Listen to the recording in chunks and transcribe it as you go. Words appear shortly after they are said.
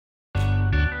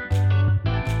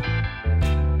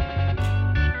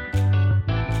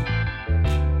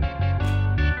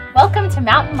to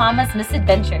Mountain Mama's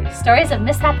Misadventures, stories of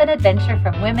mishap and adventure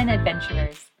from women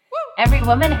adventurers. Every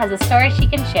woman has a story she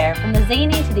can share, from the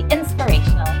zany to the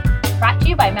inspirational. Brought to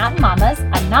you by Mountain Mamas,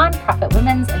 a non-profit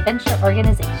women's adventure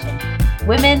organization.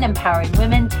 Women empowering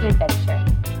women to adventure.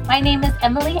 My name is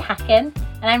Emily Hacken,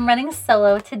 and I'm running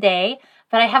solo today,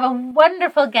 but I have a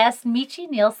wonderful guest. Michi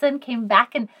Nielsen came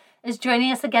back and is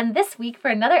joining us again this week for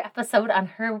another episode on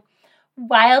her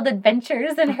wild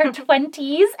adventures in her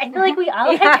 20s. I feel like we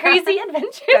all had crazy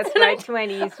adventures. That's my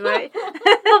 20s, right?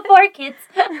 Before kids.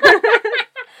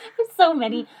 So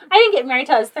many. I didn't get married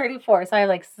till I was 34, so I have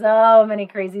like so many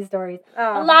crazy stories.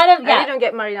 Oh, a lot of, I didn't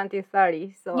get married until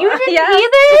 30. So You didn't yeah.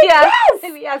 either? Yeah.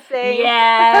 Yes! Yeah, same.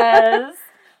 Yes.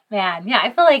 Man, yeah, I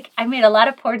feel like I made a lot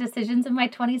of poor decisions in my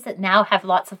 20s that now have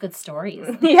lots of good stories.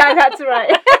 Yeah, that's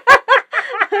right.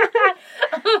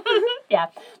 Yeah,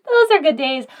 those are good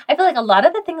days. I feel like a lot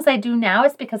of the things I do now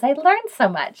is because I learned so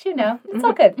much, you know. It's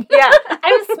all good. Yeah.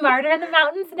 I'm smarter in the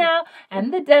mountains now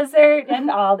and the desert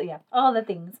and all the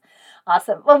things.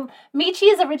 Awesome. Well, Michi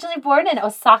is originally born in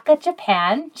Osaka,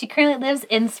 Japan. She currently lives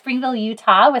in Springville,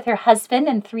 Utah with her husband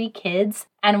and 3 kids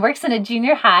and works in a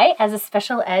junior high as a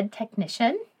special ed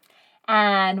technician.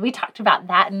 And we talked about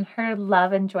that and her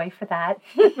love and joy for that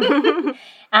on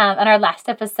our last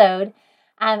episode.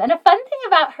 And a fun thing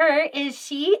about her is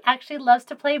she actually loves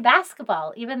to play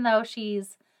basketball, even though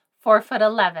she's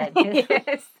 4'11".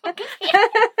 Yes. I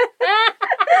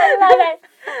love it.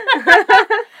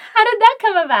 How did that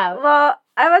come about? Well,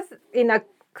 I was in a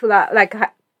club, like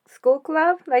school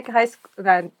club, like high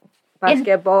school,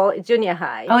 basketball, junior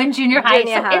high. Oh, in junior high,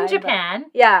 Junior so high, in Japan.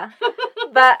 Yeah.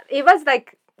 But it was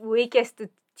like weakest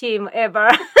team ever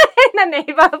in the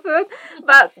neighborhood.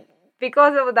 But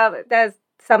because of that, there's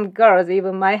some girls,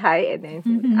 even my height, and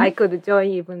then I could join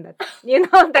even that, that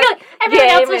Everyone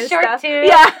game else was and short stuff. too.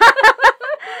 Yeah.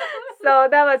 So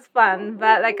that was fun.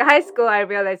 But like high school, I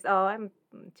realized, I'm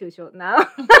too short now.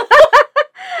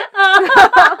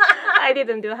 I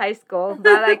didn't do high school,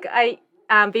 but like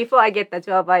before I get the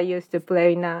job, I used to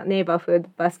play in a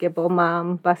neighborhood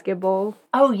basketball.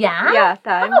 Oh, yeah? Yeah,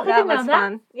 time. Oh, I that didn't know was that.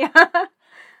 fun. Yeah.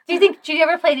 Do you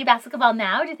ever play any basketball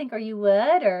now? Do you think, or you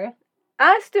would, or?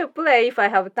 I still play if I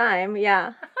have time.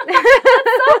 Yeah. That's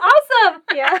so awesome.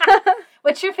 Yeah.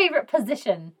 What's your favorite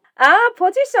position?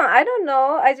 Position, I don't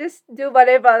know. I just do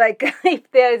whatever, like, if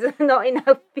there is not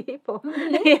enough people.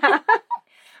 Yeah.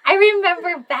 I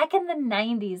remember back in the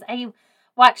 90s, I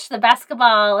watched the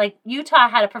basketball, like Utah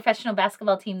had a professional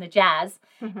basketball team, the Jazz,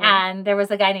 and there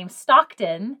was a guy named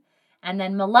Stockton, and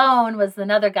then Malone was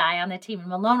another guy on the team. And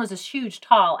Malone was this huge,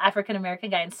 tall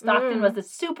African-American guy, and Stockton was this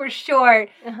super short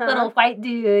little white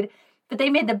dude. But they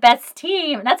made the best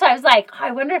team. And that's why I was like,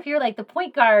 I wonder if you're like the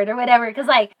point guard or whatever. Because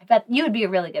like, I bet you would be a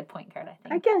really good point guard, I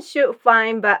think. I can shoot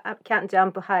fine, but I can't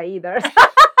jump high either. It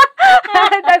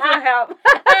doesn't help.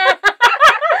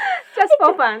 Just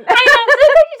for fun. I know.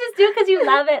 Sometimes you just do it because you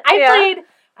love it.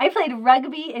 I played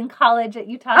rugby in college at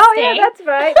Utah State. Oh, yeah, that's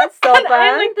right. That's so and fun.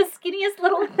 I'm like the skinniest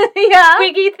little Yeah.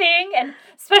 twiggy thing. And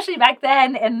especially back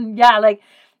then. And yeah, like,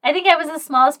 I think I was the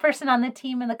smallest person on the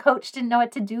team. And the coach didn't know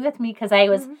what to do with me because I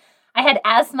had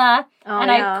asthma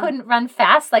I couldn't run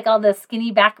fast like all the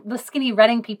skinny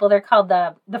running people. They're called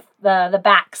the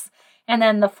backs, and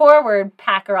then the forward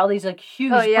pack are all these like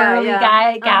huge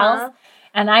burly gals,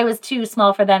 and I was too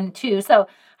small for them too. So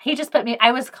he just put me.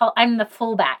 I'm the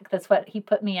fullback. That's what he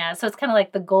put me as. So it's kind of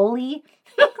like the goalie.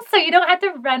 So you don't have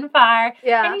to run far,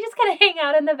 and you just kind of hang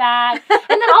out in the back,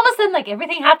 and then all of a sudden like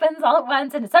everything happens all at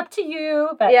once, and it's up to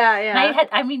you. But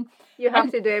you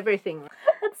have to do everything.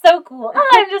 That's so cool. Oh,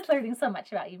 I'm just learning so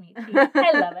much about you, Michi.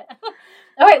 I love it.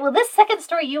 All right, well, this second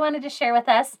story you wanted to share with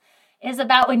us is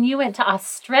about when you went to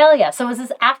Australia. So was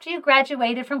this after you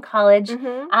graduated from college in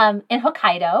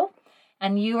Hokkaido,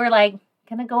 and you were like,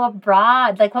 going to go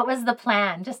abroad? Like, what was the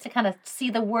plan? Just to kind of see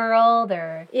the world,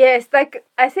 or? Yes, like,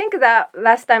 I think that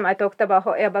last time I talked about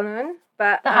hot air balloon.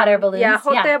 But, the hot air balloons. Yeah,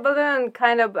 hot air balloon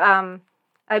kind of,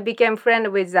 I became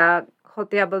friend with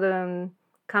hot air balloon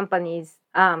companies.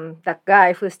 That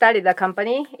guy who started the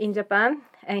company in Japan,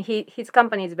 and his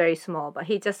company is very small, but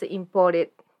he just imported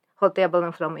hot air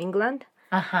balloon from England.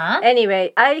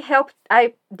 Anyway,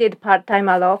 I did part-time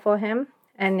a lot for him,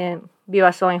 and then we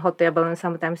were sewing hot air balloon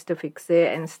sometimes to fix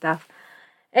it and stuff.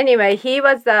 Anyway, he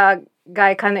was the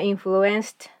guy kind of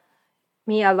influenced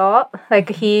me a lot. Like,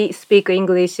 he speak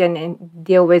English and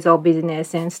deal with all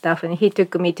business and stuff, and he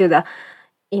took me to the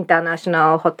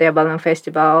International Hot Air Balloon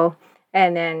Festival.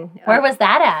 And then where was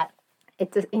that at?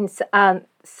 It's in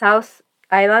South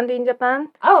island in Japan.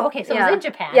 Oh, okay. So it was in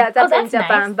Japan. Yeah, that's in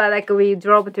Japan. Nice. But like we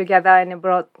drove together and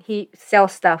he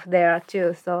sells stuff there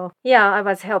too. So yeah, I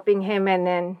was helping him, and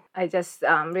then I just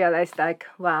realized like,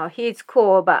 wow, he's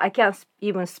cool, but I can't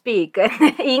even speak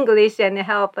English and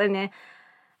help. And then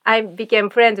I became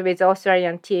friends with the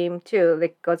Australian team too,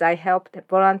 because I helped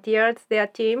volunteers their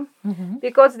team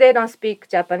because they don't speak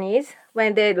Japanese.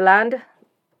 When they land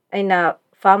in a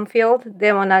farm field,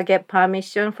 they wanna get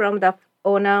permission from the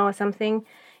owner or something.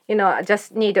 I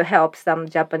just need to help some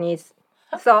Japanese.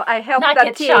 So I helped Not the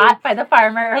get team. shot by the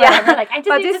farmer or whatever. Like, I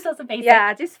just need this as a basic.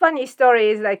 Yeah, this funny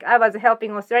story is like I was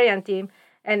helping Australian team,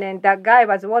 and then that guy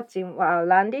was watching while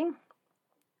landing.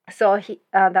 So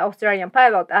the Australian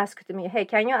pilot asked me, "Hey,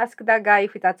 can you ask that guy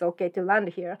if that's okay to land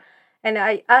here?" And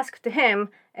I asked him,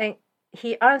 and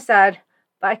he answered,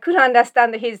 but I couldn't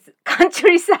understand his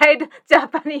countryside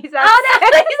Japanese accent. Oh, no.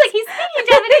 He's speaking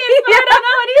Japanese, but I don't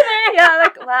know it either. Yeah,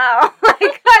 like, wow.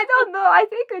 Like, I don't know. I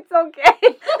think it's okay.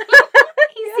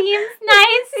 He seems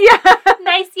nice. Yeah.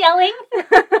 Nice yelling.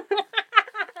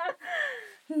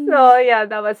 So, yeah,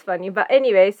 that was funny. But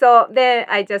anyway, so then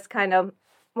I just kind of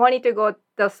wanted to go.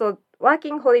 So,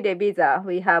 working holiday visa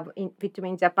we have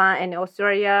between Japan and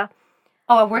Australia.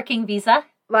 Oh, a working visa?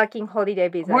 Working holiday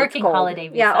visa. Working holiday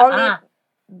visa. Yeah, only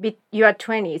your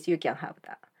 20s you can have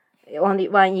that. Only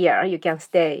 1 year you can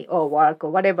stay or work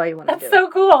or whatever you want to do. That's so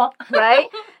cool. Right?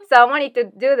 So I wanted to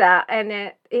do that.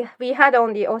 And we had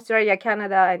only Australia,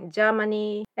 Canada, and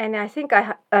Germany. And I think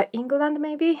England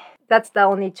maybe. That's the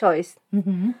only choice.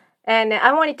 Mm-hmm. And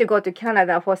I wanted to go to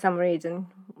Canada for some reason.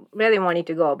 Really wanted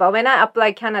to go. But when I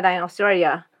applied Canada and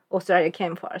Australia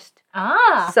came first.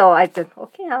 So I said,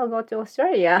 okay, I'll go to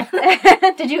Australia.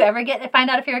 Did you ever find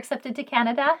out if you're accepted to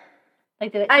Canada?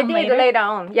 Like, did it come later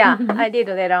on. Yeah, I did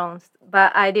later on.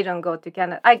 But I didn't go to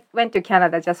Canada. I went to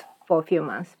Canada just for a few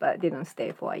months, but didn't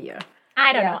stay for a year.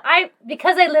 I don't know.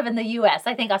 Because I live in the U.S.,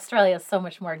 I think Australia is so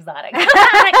much more exotic.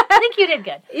 I think you did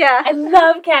good. Yeah. I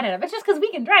love Canada, but just because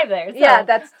we can drive there. So. Yeah,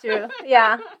 that's true.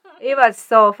 Yeah. It was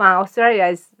so fun. Australia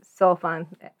is so fun.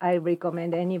 I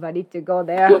recommend anybody to go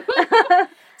there.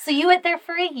 So you went there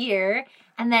for a year,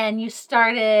 and then you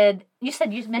mentioned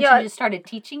you started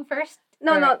teaching first?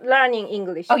 No, learning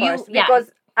English first.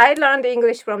 Because I learned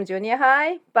English from junior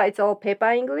high, but it's all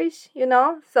paper English,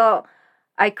 So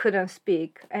I couldn't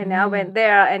speak. And I went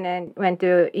there and then went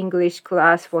to English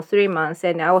class for 3 months.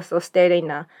 And I also stayed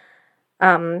in a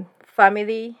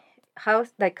family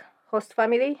house, like host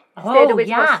family. Stayed with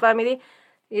host family.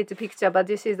 It's a picture, but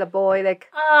this is a boy.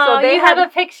 So they have a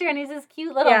picture, and he's this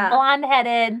cute little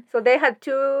blonde-headed. So they had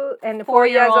 2 and 4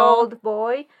 years old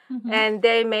boy, and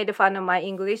they made fun of my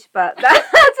English, but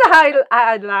that's how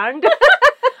I learned.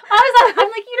 I'm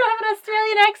like, you don't have an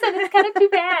Australian accent. It's kind of too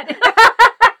bad.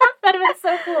 That would have been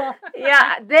so cool.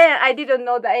 Yeah, then I didn't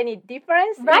know any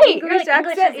difference. Right, in English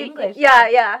accent. English.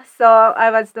 Yeah. So I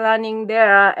was learning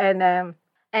there,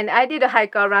 and I did a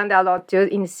hike around a lot too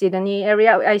in Sydney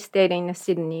area. I stayed in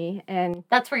Sydney, and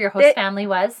that's where your host family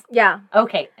was. Yeah.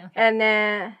 Okay.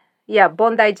 And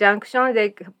Bondi Junction.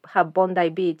 They have Bondi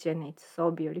Beach, and it's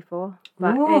so beautiful.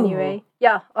 But anyway,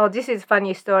 yeah. Oh, this is a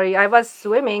funny story. I was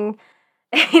swimming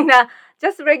in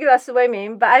just regular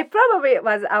swimming, but I probably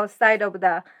was outside of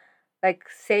the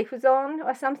safe zone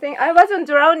or something. I wasn't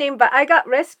drowning, but I got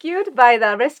rescued by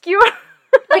the rescuer.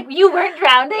 Like, you weren't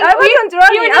drowning? I wasn't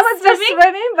drowning. I was just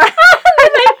swimming, but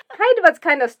tide was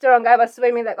kind of strong. I was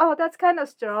swimming that's kind of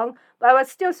strong, but I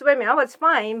was still swimming. I was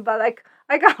fine, but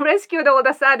I got rescued all of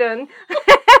a sudden.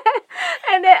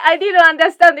 And then I didn't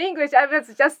understand English. I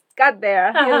was just got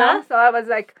there, So I was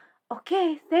like,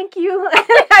 okay, thank you.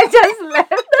 I just left.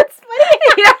 That's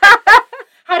funny. Yeah.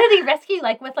 How did he rescue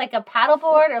you? With a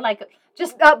paddleboard or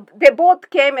just... the boat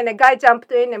came and the guy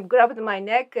jumped in and grabbed my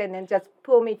neck and then just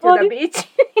pulled me to the beach.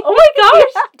 Oh my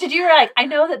gosh. Yeah. Did you I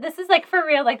know that this is for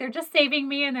real. They're just saving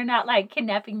me and they're not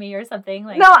kidnapping me or something.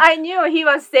 No, I knew he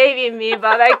was saving me,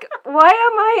 but why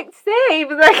am I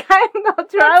saved? I'm not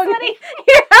drowning.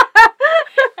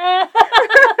 Yeah.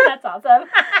 That's awesome.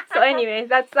 So anyway,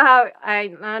 that's how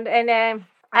I learned. And then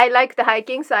I liked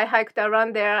hiking, so I hiked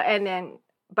around there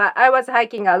but I was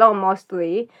hiking alone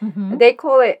mostly. Mm-hmm. They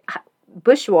call it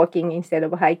bushwalking instead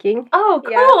of hiking. Oh,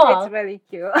 cool. Yeah, it's really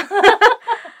cute.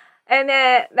 And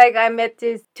then, I met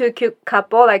these 2 cute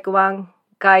couple. One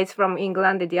guy's from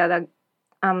England, and the other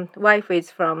wife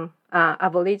is from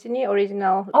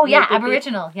original. Oh, yeah,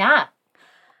 Aboriginal, yeah.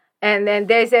 And then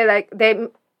they say,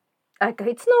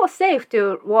 it's not safe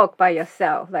to walk by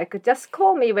yourself. Just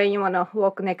call me when you want to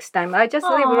walk next time. I just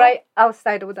live right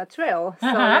outside of the trail.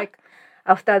 So,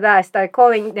 after that, I started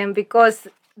calling them because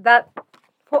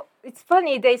it's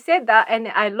funny they said that, and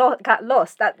I got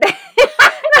lost that day.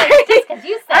 Just because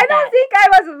you said I don't think I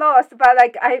was lost, but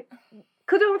like I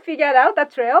couldn't figure out the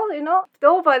trail.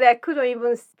 Over there, I couldn't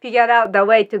even figure out the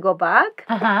way to go back.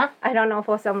 I don't know,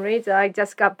 for some reason I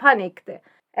just got panicked.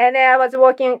 And then I was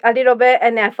walking a little bit,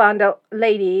 and I found a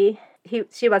lady.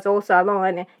 She was also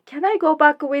alone, and can I go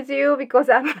back with you because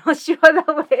I'm not sure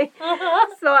the way.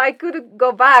 So I could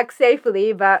go back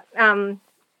safely, but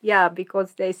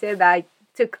because they said I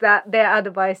took their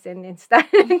advice and then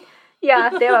started. Yeah,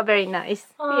 they were very nice.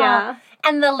 Yeah.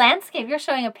 And the landscape, you're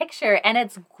showing a picture, and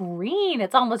it's green.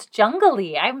 It's almost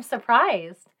jungly. I'm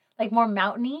surprised. Like more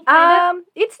mountainy kind of?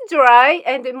 It's dry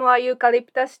and more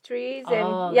eucalyptus trees.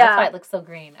 And that's why it looks so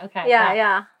green. Okay.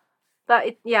 Yeah.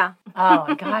 But Oh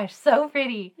my gosh, so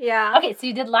pretty. Yeah. Okay, so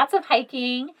you did lots of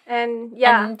hiking. And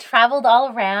And traveled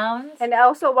all around. And I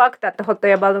also worked at the hot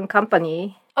air balloon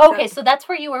company. Okay, so that's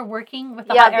where you were working with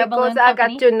the hot air balloon company? Yeah, because I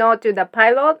got to know the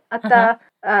pilot at the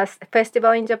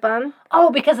festival in Japan.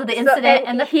 Oh, because of the incident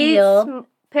and the field. His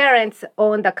parents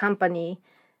own the company,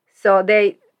 so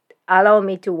they allow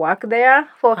me to work there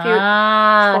for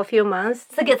a few months.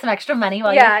 To get some extra money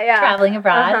while you're traveling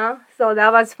abroad. So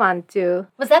that was fun too.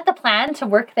 Was that the plan, to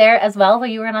work there as well while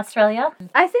you were in Australia?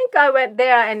 I think I went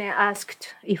there and I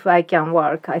asked if I can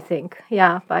work, I think.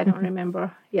 Yeah, but I don't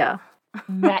remember. Yeah.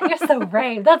 Matt, you're so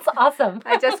brave. That's awesome.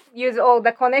 I just use all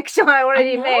the connection I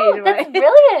already made. That's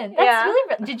brilliant. That's really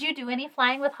brilliant. Did you do any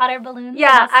flying with hot air balloons?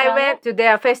 Yeah, I went to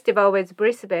their festival with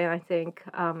Brisbane, I think.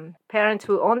 Parents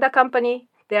who own the company,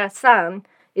 their son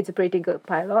is a pretty good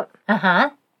pilot.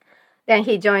 Then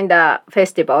he joined the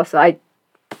festival, so I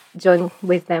joined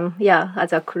with them,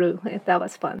 as a crew. That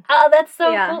was fun. Oh, that's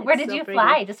so cool. Where did you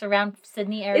fly? Just around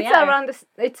Sydney area?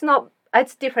 It's around,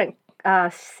 it's different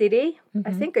city.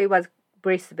 I think it was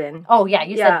Brisbane. Oh, yeah,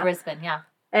 you said Brisbane,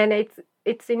 And it's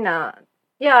in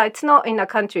it's not in a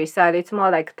countryside. It's more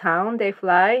like town they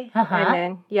fly. And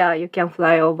then, you can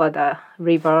fly over the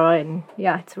river and,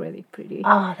 it's really pretty.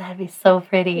 Oh, that'd be so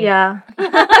pretty. Yeah.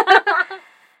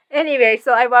 Anyway,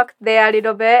 so I worked there a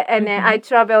little bit and then I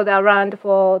traveled around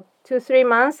for 2-3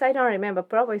 months. I don't remember,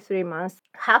 probably 3 months.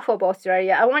 Half of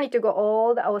Australia. I wanted to go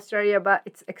all the Australia, but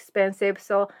it's expensive.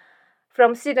 So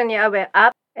from Sydney, I went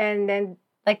up and then...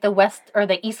 Like the west or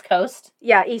the east coast?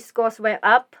 Yeah, east coast went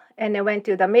up and then went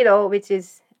to the middle, which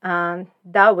is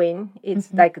Darwin. It's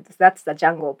that's the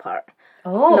jungle part.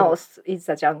 Oh. North is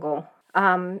the jungle.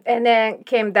 And then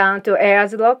came down to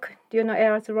Ayers Rock. Do you know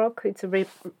Ayers Rock? It's a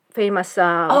famous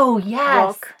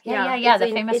rock. Yeah,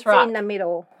 the famous rock. It's in the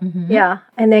middle. Yeah,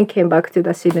 and then came back to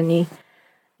the Sydney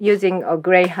using a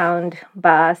Greyhound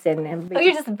bus. And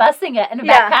you're just busing it in a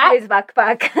backpack? Yeah, with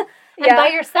backpack. And by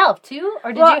yourself too?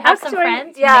 Or did you have some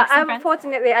friends? Yeah,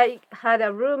 unfortunately, I had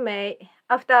a roommate.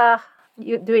 After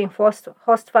doing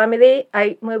host family,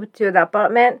 I moved to the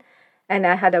apartment and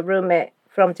I had a roommate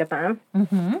from Japan.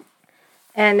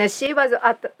 And she was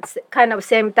at the kind of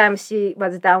same time she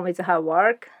was done with her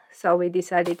work. So we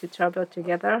decided to travel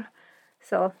together.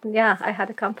 So, I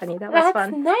had a company. That was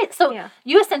fun. That's nice. So,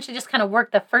 you essentially just kind of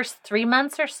worked the first 3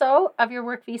 months or so of your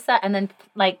work visa and then,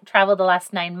 traveled the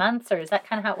last 9 months? Or is that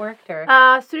kind of how it worked? Or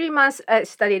 3 months I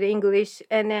studied English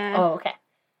and then... Oh, okay.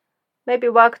 Maybe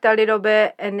worked a little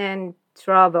bit and then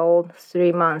traveled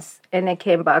 3 months. And then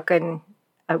came back and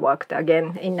I worked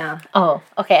again in a... Oh,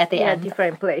 okay, at the end.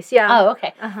 Different place, yeah. Oh,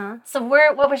 okay. So,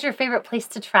 what was your favorite place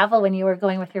to travel when you were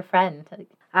going with your friend?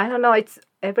 I don't know. It's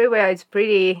everywhere. It's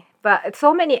pretty... But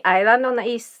so many islands on the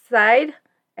east side,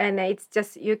 and it's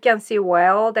just, you can see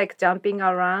whales, jumping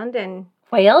around. And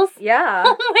whales? Yeah.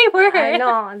 Oh, my word. I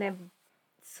know, and they're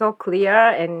so clear,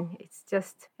 and it's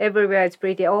just, everywhere it's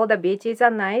pretty. All the beaches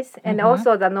are nice. And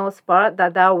also the north part, the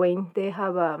Darwin, they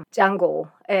have a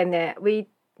jungle. And we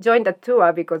joined the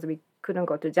tour because we couldn't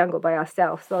go to jungle by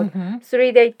ourselves. So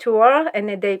 3-day tour, and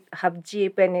then they have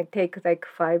jeep, and it takes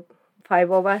five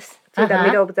of us to the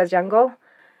middle of the jungle.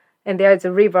 And there's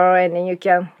a river, and then you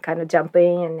can kind of jump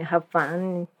in and have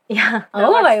fun. Yeah.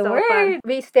 Oh, my word. Fun.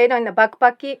 We stayed on the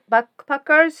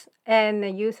backpackers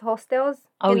and youth hostels.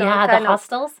 Oh, the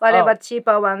hostels? Whatever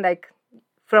cheaper one,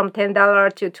 from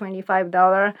 $10 to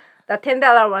 $25. The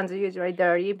 $10 ones are usually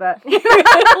dirty, but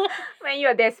when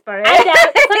you're desperate.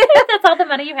 Sometimes that's all the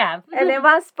money you have. And then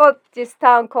one spot, this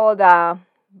town called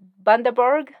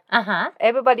Bundaberg.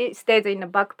 Everybody stays in the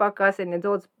backpackers, and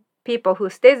those people who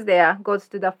stays there goes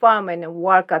to the farm and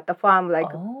work at the farm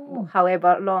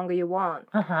however long you want.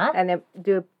 And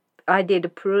I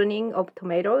did pruning of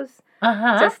tomatoes.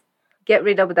 Just get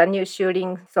rid of the new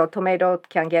shooting so tomato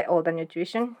can get all the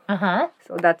nutrition.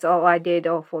 So that's all I did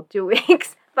for 2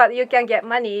 weeks. But you can get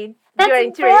money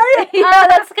during trips. Oh,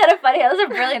 that's kind of funny. Those are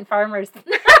brilliant farmers.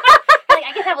 Like,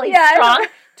 I can have these strong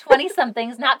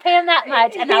 20-somethings, not pay them that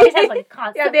much, and always have like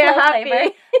constant they're flow happy.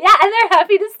 flavor. Yeah, and they're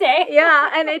happy to stay.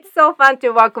 Yeah, and it's so fun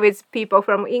to work with people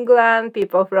from England,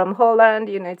 people from Holland.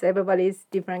 It's everybody's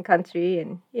different country,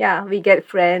 and yeah, we get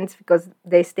friends because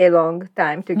they stay long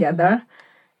time together. Mm-hmm.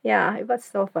 Yeah, it was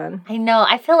so fun. I know.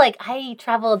 I feel like I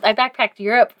backpacked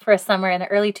Europe for a summer in the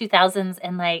early 2000s,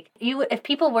 and like if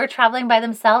people were traveling by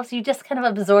themselves, you just kind of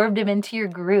absorbed them into your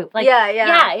group. Like,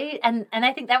 yeah. And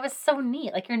I think that was so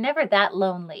neat. Like, you're never that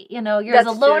lonely. You're as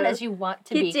alone as you want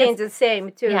to be. Kitchen's the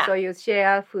same too, so you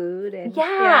share food. And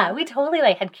we totally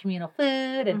had communal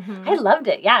food, and I loved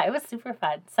it. Yeah, it was super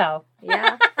fun. So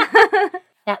yeah.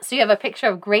 Yeah. So you have a picture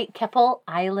of Great Keppel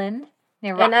Island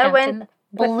near Rockhampton.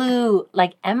 Blue,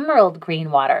 like emerald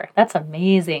green water. That's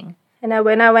amazing. And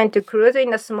when I went to cruise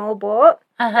in a small boat,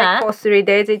 like for 3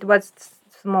 days, it was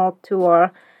small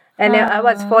tour. And then I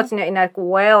was fortunate in a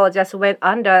whale just went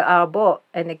under our boat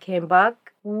and it came back.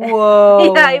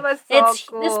 Whoa. Yeah, it was so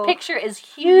cool. This picture is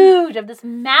huge of this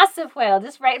massive whale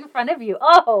just right in front of you.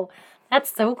 Oh, that's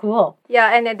so cool.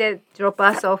 Yeah, and then they drop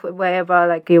us off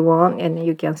wherever you want, and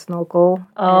you can snorkel.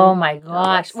 Oh my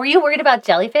gosh! Were you worried about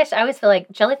jellyfish? I always feel like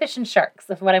jellyfish and sharks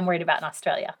is what I'm worried about in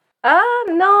Australia.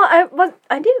 No,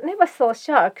 I never saw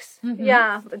sharks. Mm-hmm.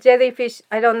 Yeah, jellyfish.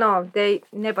 I don't know. They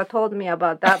never told me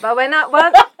about that. But when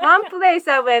one place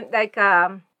I went,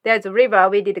 there's a river.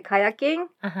 We did kayaking.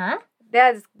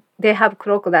 They have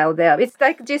crocodile there. It's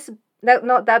like just.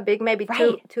 Not that big, maybe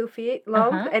 2 feet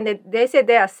long, and they said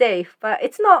they are safe, but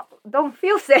it's not. Don't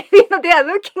feel safe. They are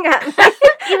looking at me,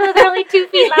 even though they're only 2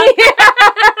 feet long.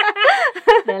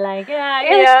 They're like,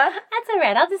 that's all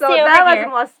right. I'll just stay over here. So that was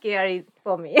more scary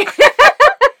for me.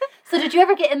 So, did you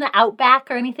ever get in the outback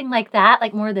or anything like that,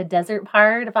 like more the desert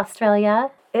part of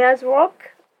Australia? Ayers Rock.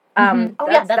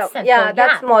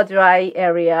 That's more dry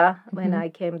area when I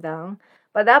came down.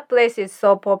 But that place is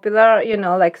so popular,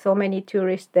 so many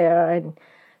tourists there and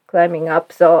climbing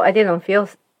up. So I didn't feel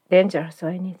dangerous or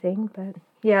anything, but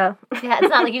yeah. Yeah, it's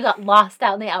not like you got lost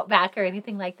out in the outback or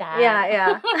anything like that.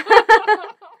 Yeah.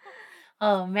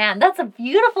 Oh, man, that's a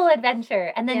beautiful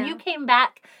adventure. And then you came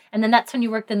back, and then that's when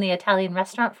you worked in the Italian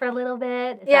restaurant for a little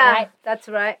bit. Is that right? That's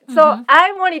right. Mm-hmm. So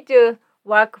I wanted to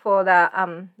work for the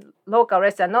local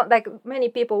restaurant. Not like many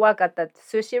people work at the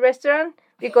sushi restaurant.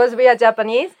 Because we are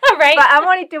Japanese, right? But I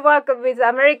wanted to work with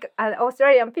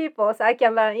Australian people so I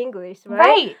can learn English,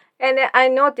 right? And then I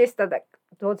noticed that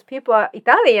those people are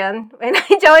Italian. When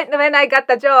I got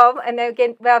the job, and I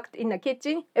worked in the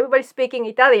kitchen, everybody's speaking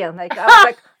Italian. I was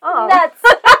like, oh, nuts!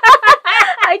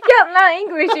 I can't learn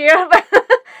English here,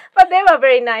 but they were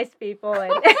very nice people,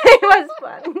 and it was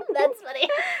fun. That's funny.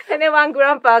 And then one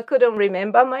grandpa couldn't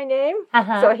remember my name,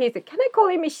 so he said, "Can I call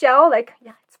you Michelle?" Like,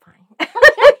 yeah, it's fine.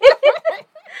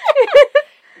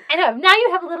 I know. Now you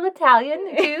have a little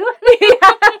Italian too.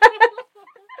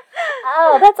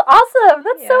 Oh, that's awesome.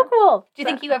 That's so cool. Do you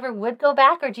think you ever would go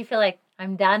back, or do you feel like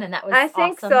I'm done and that was awesome? I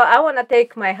think so. I want to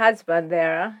take my husband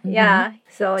there. Mm-hmm. Yeah.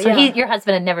 So your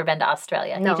husband had never been to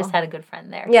Australia. No. He just had a good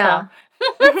friend there. Yeah.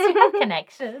 So you have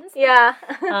connections. Yeah.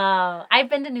 I've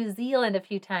been to New Zealand a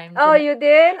few times. Oh, you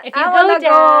did? If you go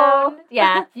down,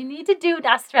 you need to do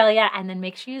Australia and then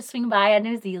make sure you swing by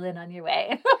New Zealand on your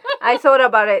way. I thought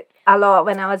about it a lot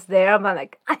when I was there,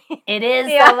 but it is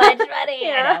so much money.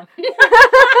 Yeah.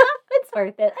 It's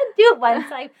worth it. I do it once.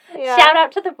 Shout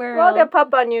out to the world. Well, the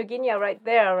Papua New Guinea right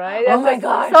there, right? Oh my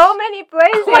gosh. So many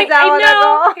places I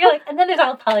want to go. And then there's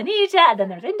all Polynesia, and then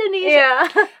there's Indonesia.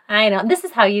 Yeah. I know. This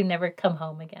is how you never come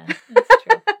home again. That's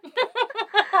true.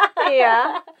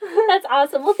 Yeah. That's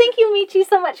awesome. Well, thank you, Michi,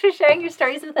 so much for sharing your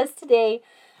stories with us today.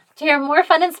 To hear more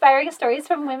fun, inspiring stories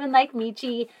from women like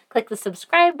Michi, click the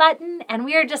subscribe button. And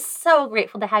we are just so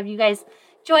grateful to have you guys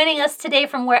joining us today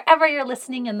from wherever you're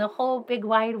listening in the whole big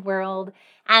wide world.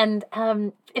 And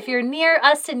if you're near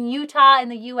us in Utah in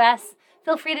the U.S.,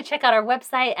 feel free to check out our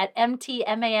website at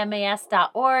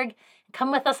mtmamas.org.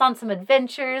 Come with us on some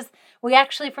adventures. We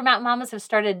actually, for Mountain Mamas, have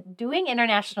started doing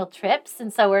international trips.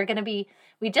 And so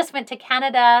we just went to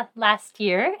Canada last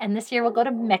year, and this year we'll go to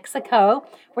Mexico.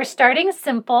 We're starting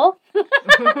simple,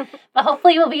 but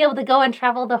hopefully we'll be able to go and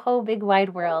travel the whole big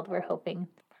wide world, we're hoping.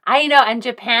 I know, and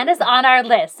Japan is on our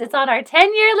list. It's on our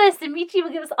 10-year list, and Michi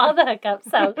will give us all the hookups,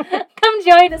 so come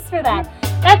join us for that.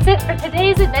 That's it for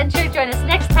today's adventure. Join us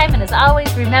next time, and as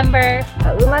always, remember,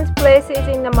 a woman's place is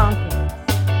in the mountains.